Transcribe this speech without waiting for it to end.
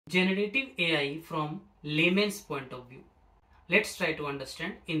Generative AI from layman's point of view. Let's try to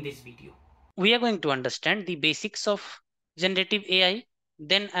understand in this video. We are going to understand the basics of generative AI.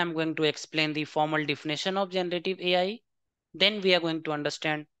 Then I'm going to explain the formal definition of generative AI. Then we are going to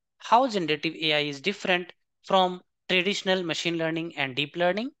understand how generative AI is different from traditional machine learning and deep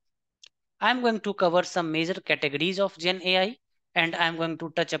learning. I'm going to cover some major categories of Gen AI, and I'm going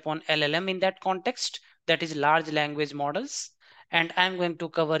to touch upon LLM in that context, that is large language models. And I'm going to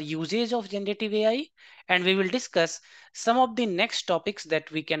cover usage of generative AI, and we will discuss some of the next topics that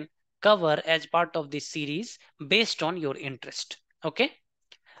we can cover as part of this series based on your interest. Okay.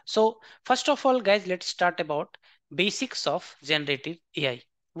 So first of all, guys, let's start about basics of generative AI.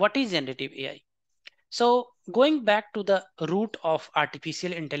 What is generative AI? So going back to the root of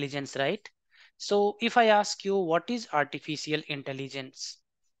artificial intelligence, right? So if I ask you what is artificial intelligence?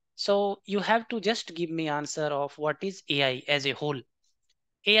 So you have to just give me answer of what is AI as a whole.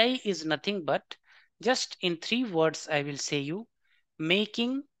 AI is nothing but, just in 3 words I will say you,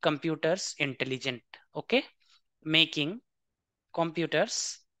 making computers intelligent. Okay? Making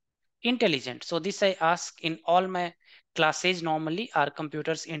computers intelligent. So this I ask in all my classes normally, are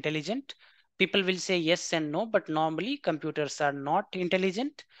computers intelligent? People will say yes and no, but normally computers are not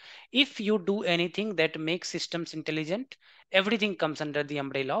intelligent. If you do anything that makes systems intelligent, everything comes under the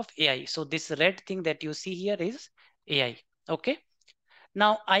umbrella of AI. So this red thing that you see here is AI. Okay.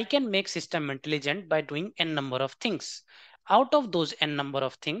 Now I can make system intelligent by doing n number of things. Out of those n number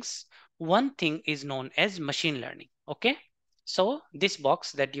of things, one thing is known as machine learning. Okay. So this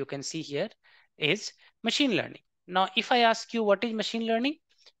box that you can see here is machine learning. Now, if I ask you what is machine learning,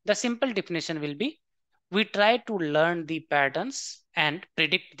 the simple definition will be, we try to learn the patterns and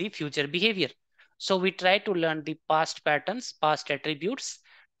predict the future behavior. So we try to learn the past patterns, past attributes,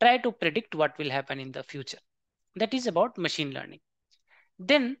 try to predict what will happen in the future. That is about machine learning.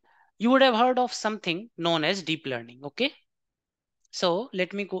 Then you would have heard of something known as deep learning. Okay. So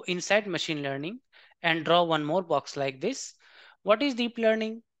let me go inside machine learning and draw one more box like this. What is deep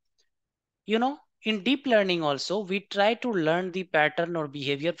learning? In deep learning also, we try to learn the pattern or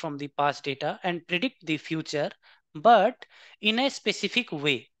behavior from the past data and predict the future, but in a specific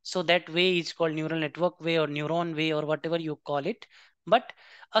way. So that way is called neural network way or neuron way or whatever you call it, but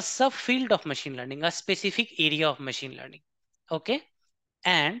a subfield of machine learning, a specific area of machine learning. Okay.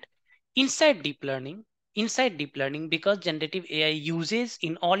 And inside deep learning, because generative AI uses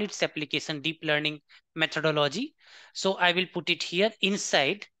in all its application deep learning methodology. So I will put it here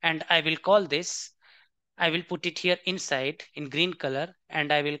inside and I will put it here inside in green color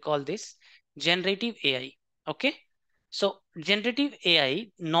and I will call this generative AI. Okay. So generative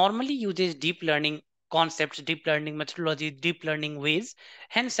AI normally uses deep learning concepts, deep learning methodology, deep learning ways.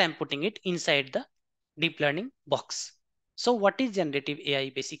 Hence, I'm putting it inside the deep learning box. So what is generative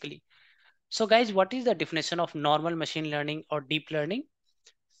AI basically? So guys, what is the definition of normal machine learning or deep learning?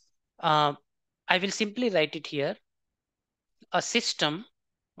 Uh, I will simply write it here. A system,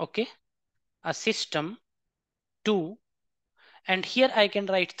 okay, a system to, and here I can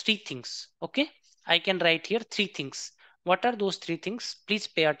write 3 things. Okay, I can write here 3 things. What are those 3 things? Please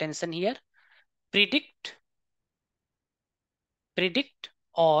pay attention here. Predict,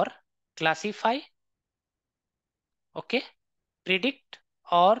 or classify. Okay, predict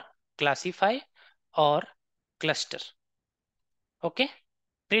or classify or cluster. Okay,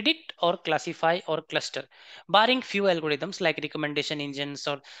 predict or classify or cluster, barring few algorithms like recommendation engines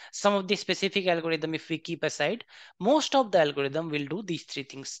or some of the specific algorithm. If we keep aside, most of the algorithm will do these 3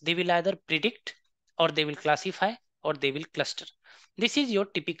 things. They will either predict or they will classify or they will cluster. This is your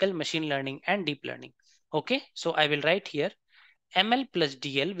typical machine learning and deep learning. Okay, so I will write here ML plus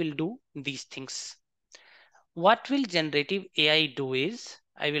DL will do these things. What will generative AI do is,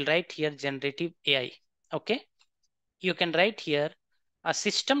 I will write here generative AI. Okay, you can write here a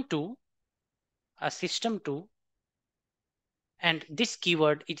system to, and this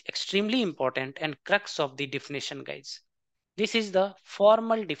keyword is extremely important and crux of the definition, guys. This is the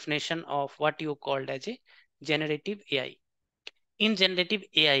formal definition of what you called as a generative AI. In generative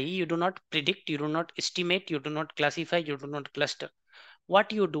AI, you do not predict, you do not estimate, you do not classify, you do not cluster.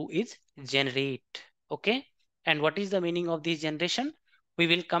 What you do is generate. Okay. And what is the meaning of this generation? We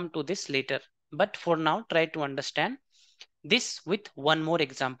will come to this later. But for now, try to understand this with one more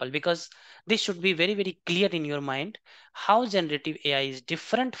example, because this should be very, very clear in your mind how generative AI is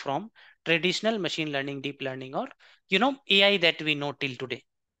different from traditional machine learning, deep learning, or AI that we know till today.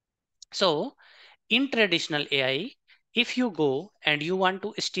 So in traditional AI, if you go and you want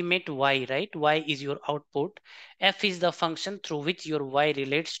to estimate y, right? Y is your output. F is the function through which your y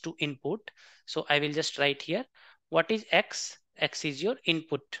relates to input. So I will just write here what is x. X is your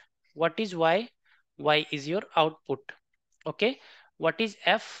input. What is Y? Y is your output. Okay. What is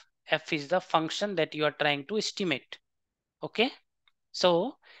F? F is the function that you are trying to estimate. Okay.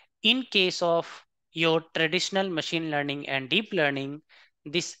 So in case of your traditional machine learning and deep learning,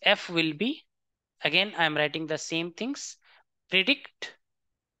 this F will be, again, I'm writing the same things, predict,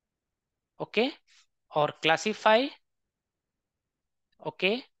 okay, or classify,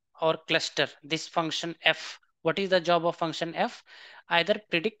 okay, or cluster. This function F, what is the job of function F? Either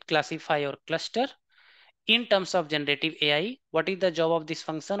predict, classify, or cluster. In terms of generative AI, what is the job of this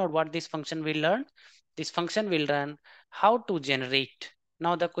function, or what this function will learn? This function will learn how to generate.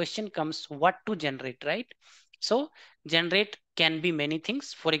 Now the question comes, what to generate, right? So generate can be many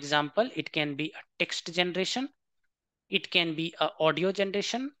things. For example, it can be a text generation, it can be a audio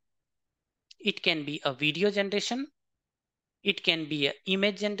generation, it can be a video generation, it can be a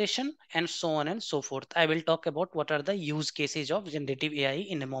image generation, and so on and so forth. I will talk about what are the use cases of generative AI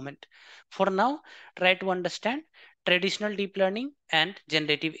in a moment. For now, try to understand traditional deep learning and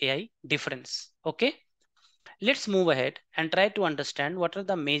generative AI difference. Okay, let's move ahead and try to understand what are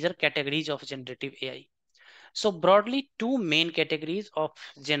the major categories of generative AI. So broadly, two main categories of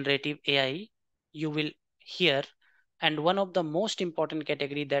generative AI you will hear, and one of the most important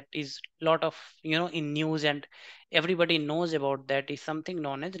category that is lot of in news and everybody knows about, that is something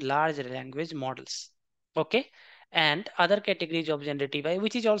known as large language models. Okay, and other categories of generative AI,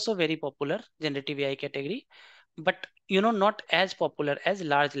 which is also very popular, generative AI category, but not as popular as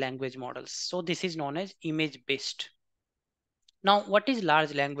large language models. So this is known as image based. Now, what is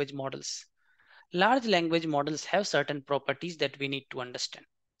large language models? Large language models have certain properties that we need to understand.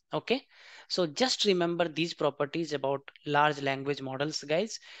 Okay, so just remember these properties about large language models,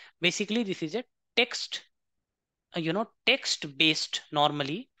 guys. Basically, this is a text, text based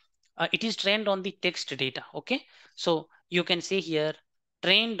normally. It is trained on the text data. Okay, so you can say here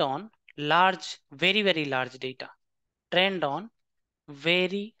trained on large, very, very large data, trained on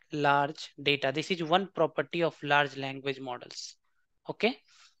very large data. This is one property of large language models. Okay.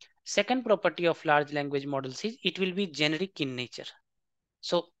 Second property of large language models is it will be generic in nature.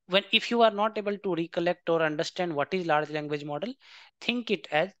 So when if you are not able to recollect or understand what is large language model, think it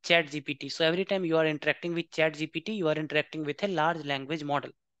as chat GPT. So every time you are interacting with chat GPT, you are interacting with a large language model.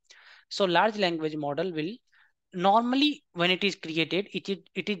 So large language model will normally, when it is created, it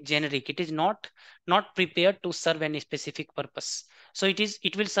is generic. It is not prepared to serve any specific purpose. So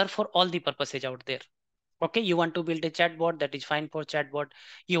it will serve for all the purposes out there. Okay, you want to build a chatbot, that is fine for chatbot.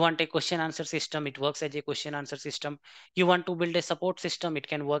 You want a question answer system, it works as a question answer system. You want to build a support system, it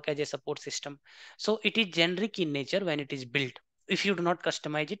can work as a support system. So it is generic in nature when it is built, if you do not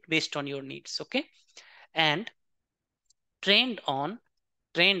customize it based on your needs. Okay, and trained on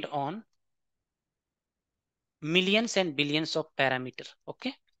millions and billions of parameter.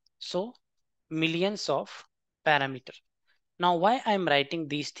 Okay, so millions of parameter. Now why I'm writing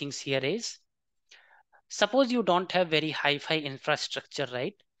these things here is, suppose you don't have very hi-fi infrastructure,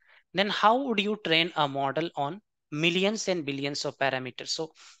 right? Then how would you train a model on millions and billions of parameters?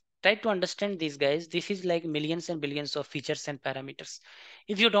 So try to understand these, guys. This is like millions and billions of features and parameters.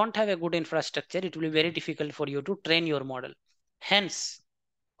 If you don't have a good infrastructure, it will be very difficult for you to train your model. Hence,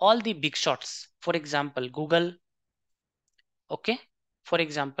 all the big shots, for example, Google, okay, for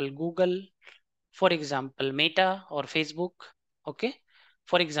example, Google, for example, Meta or Facebook, okay,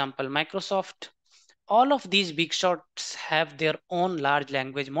 for example, Microsoft, all of these big shots have their own large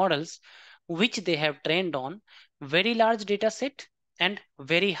language models, which they have trained on very large data set and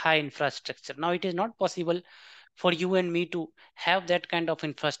very high infrastructure. Now, it is not possible for you and me to have that kind of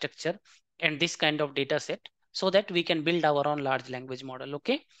infrastructure and this kind of data set so that we can build our own large language model.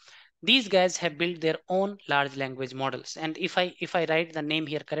 Okay, these guys have built their own large language models, and if I write the name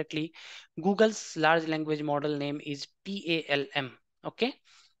here correctly, Google's large language model name is PALM. Okay,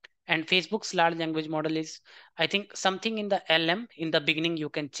 and Facebook's large language model is, I think, something in the LM. In the beginning, you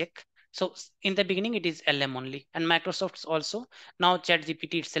can check. So in the beginning, it is LM only, and Microsoft's also. Now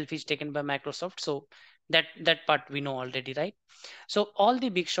ChatGPT itself is taken by Microsoft. So that part we know already, right? So all the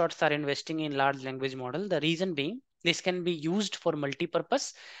big shots are investing in large language model. The reason being, this can be used for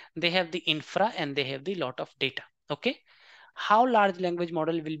multi-purpose. They have the infra and they have the lot of data. Okay. How large language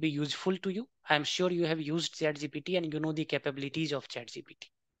model will be useful to you? I'm sure you have used ChatGPT and you know the capabilities of ChatGPT.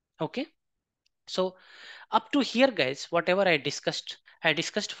 Okay, so up to here, guys, whatever I discussed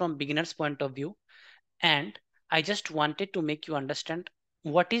from beginner's point of view, and I just wanted to make you understand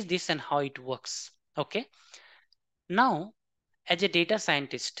what is this and how it works. Okay, now as a data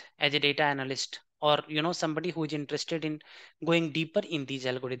scientist, as a data analyst, or somebody who is interested in going deeper in these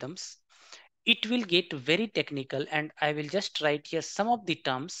algorithms, it will get very technical, and I will just write here some of the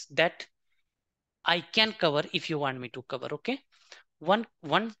terms that I can cover if you want me to cover. Okay. One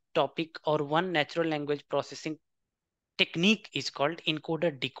topic or one natural language processing technique is called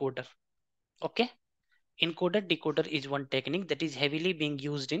encoder decoder. Okay. Encoder decoder is one technique that is heavily being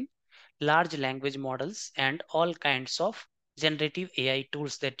used in large language models and all kinds of generative AI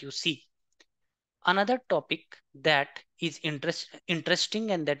tools that you see. Another topic that is interesting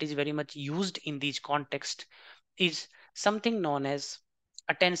and that is very much used in these context is something known as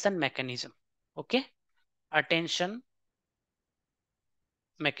attention mechanism. Okay. Attention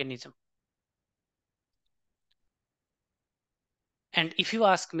mechanism. And if you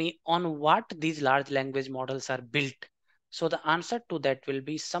ask me on what these large language models are built, so the answer to that will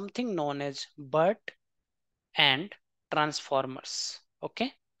be something known as BERT and transformers.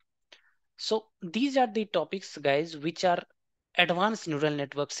 Okay. So these are the topics, guys, which are advanced neural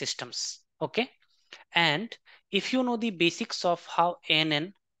network systems. Okay. And if you know the basics of how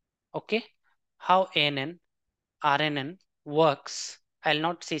ANN, okay, how ANN, RNN works, I'll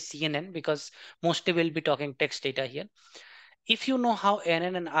not say CNN because mostly we'll be talking text data here. If you know how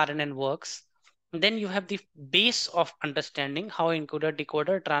ANN and RNN works, then you have the base of understanding how encoder,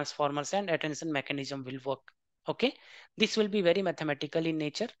 decoder, transformers, and attention mechanism will work. Okay, this will be very mathematical in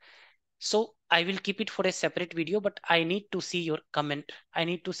nature. So I will keep it for a separate video, but I need to see your comment. I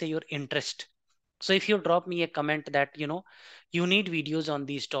need to see your interest. So if you drop me a comment that you need videos on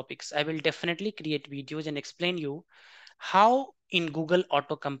these topics, I will definitely create videos and explain you how in Google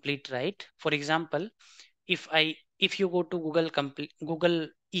autocomplete, right? For example, if you go to Google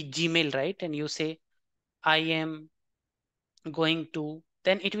Gmail, right, and you say I am going to,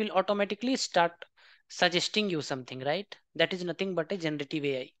 then it will automatically start suggesting you something, right? That is nothing but a generative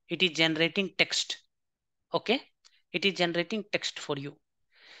AI. It is generating text. Okay, it is generating text for you.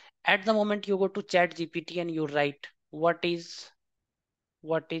 At the moment you go to chat GPT and you write what is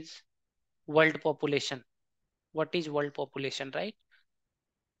world population, what is world population, right?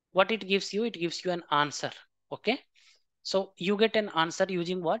 What it gives you, it gives you an answer. Okay, so you get an answer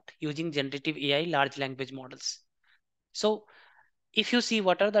using what? Using generative AI large language models. So if you see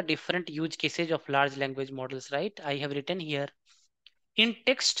what are the different use cases of large language models, right? I have written here in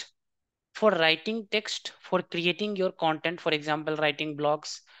text, for writing text, for creating your content, for example, writing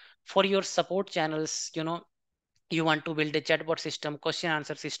blogs, for your support channels, you want to build a chatbot system, question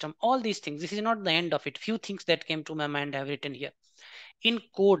answer system, all these things. This is not the end of it. Few things that came to my mind I have written here. In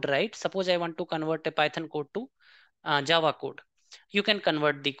code, right? Suppose I want to convert a Python code to Java code. You can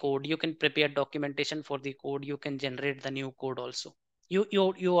convert the code. You can prepare documentation for the code. You can generate the new code also. You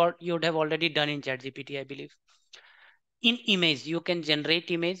would have already done in ChatGPT, I believe. In image, you can generate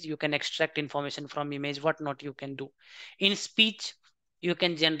image. You can extract information from image. What not you can do. In speech, you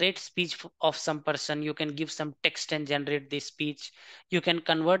can generate speech of some person. You can give some text and generate the speech. You can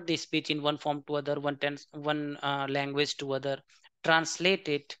convert the speech in one form to other, one language to other, translate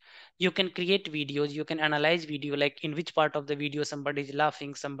it. You can create videos. You can analyze video, like in which part of the video somebody is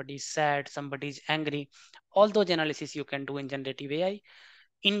laughing, somebody is sad, somebody is angry. All those analysis you can do in generative AI.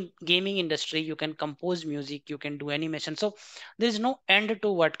 In gaming industry, you can compose music, you can do animation. So there is no end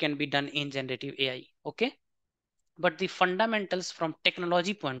to what can be done in generative AI. Okay, but the fundamentals from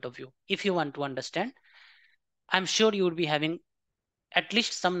technology point of view, if you want to understand, I'm sure you would be having at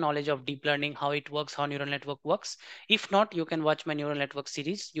least some knowledge of deep learning, how it works, how neural network works. If not, you can watch my neural network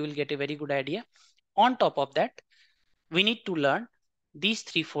series. You will get a very good idea. On top of that, we need to learn these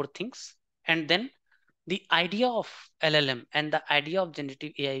 3 4 things, and then the idea of LLM and the idea of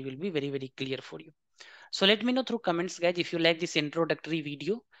generative AI will be very, very clear for you. So let me know through comments, guys, if you like this introductory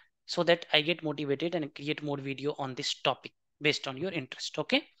video, so that I get motivated and create more video on this topic based on your interest.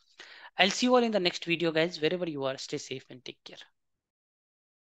 Okay, I'll see you all in the next video, guys. Wherever you are, stay safe and take care.